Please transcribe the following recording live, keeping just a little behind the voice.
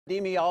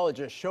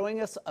Epidemiologist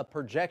showing us a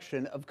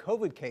projection of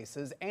COVID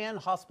cases and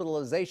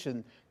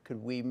hospitalization.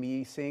 Could we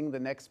be seeing the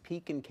next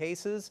peak in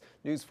cases?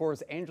 News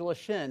 4's Angela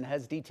Shin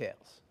has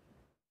details.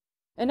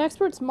 An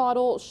expert's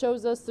model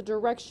shows us the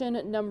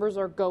direction numbers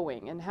are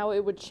going and how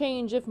it would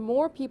change if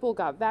more people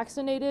got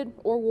vaccinated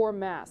or wore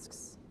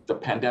masks. The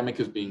pandemic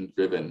is being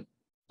driven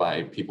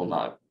by people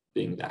not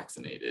being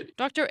vaccinated.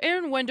 Dr.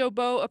 Aaron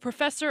Wendobo, a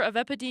professor of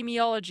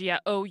epidemiology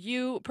at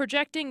OU,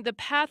 projecting the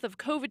path of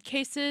COVID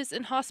cases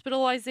and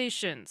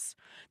hospitalizations.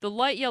 The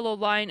light yellow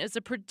line is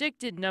a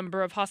predicted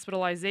number of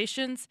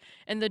hospitalizations,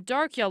 and the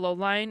dark yellow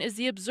line is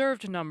the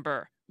observed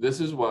number. This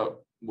is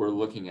what we're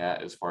looking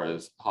at as far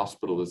as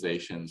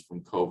hospitalizations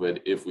from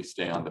COVID if we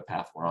stay on the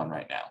path we're on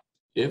right now.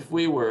 If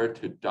we were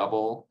to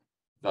double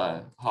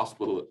the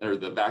hospital or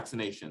the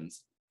vaccinations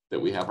that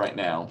we have right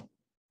now,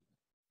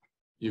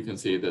 you can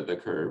see that the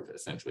curve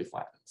essentially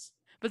flattens.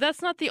 But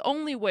that's not the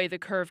only way the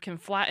curve can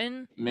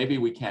flatten. Maybe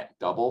we can't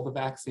double the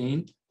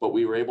vaccine, but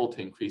we were able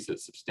to increase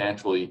it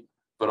substantially.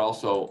 But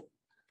also,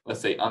 let's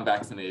say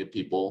unvaccinated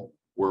people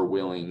were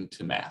willing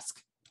to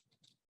mask.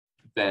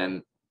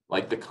 Then,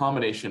 like the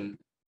combination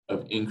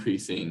of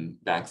increasing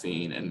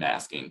vaccine and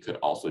masking could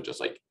also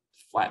just like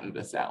flatten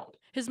this out.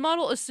 His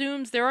model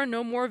assumes there are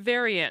no more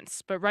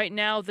variants, but right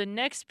now the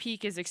next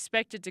peak is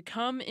expected to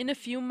come in a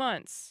few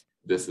months.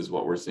 This is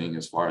what we're seeing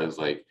as far as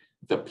like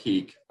the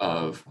peak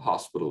of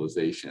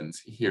hospitalizations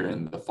here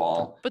in the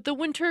fall. But the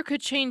winter could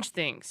change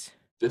things.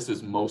 This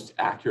is most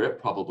accurate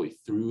probably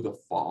through the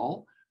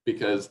fall,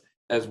 because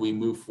as we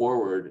move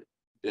forward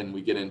and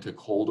we get into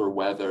colder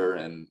weather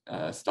and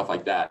stuff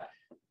like that,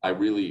 I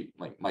really,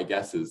 like, my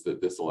guess is that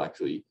this will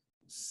actually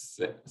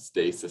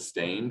stay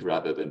sustained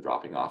rather than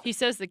dropping off. He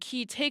says the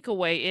key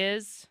takeaway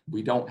is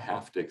we don't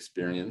have to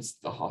experience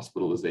the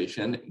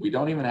hospitalization. We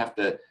don't have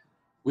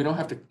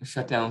to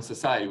shut down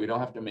society. We don't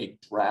have to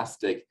make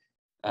drastic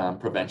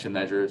prevention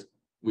measures.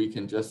 We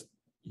can just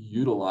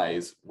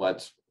utilize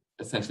what's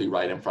essentially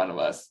right in front of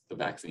us, the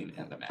vaccine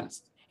and the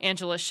mask.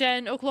 Angela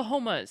Shen,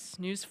 Oklahoma's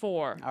News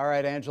 4. All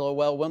right, Angela.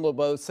 Well,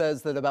 Wendelbo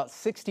says that about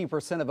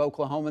 60% of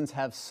Oklahomans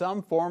have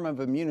some form of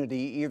immunity,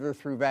 either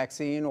through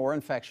vaccine or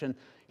infection.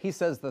 He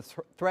says the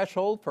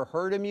threshold for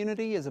herd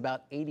immunity is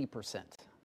about 80%.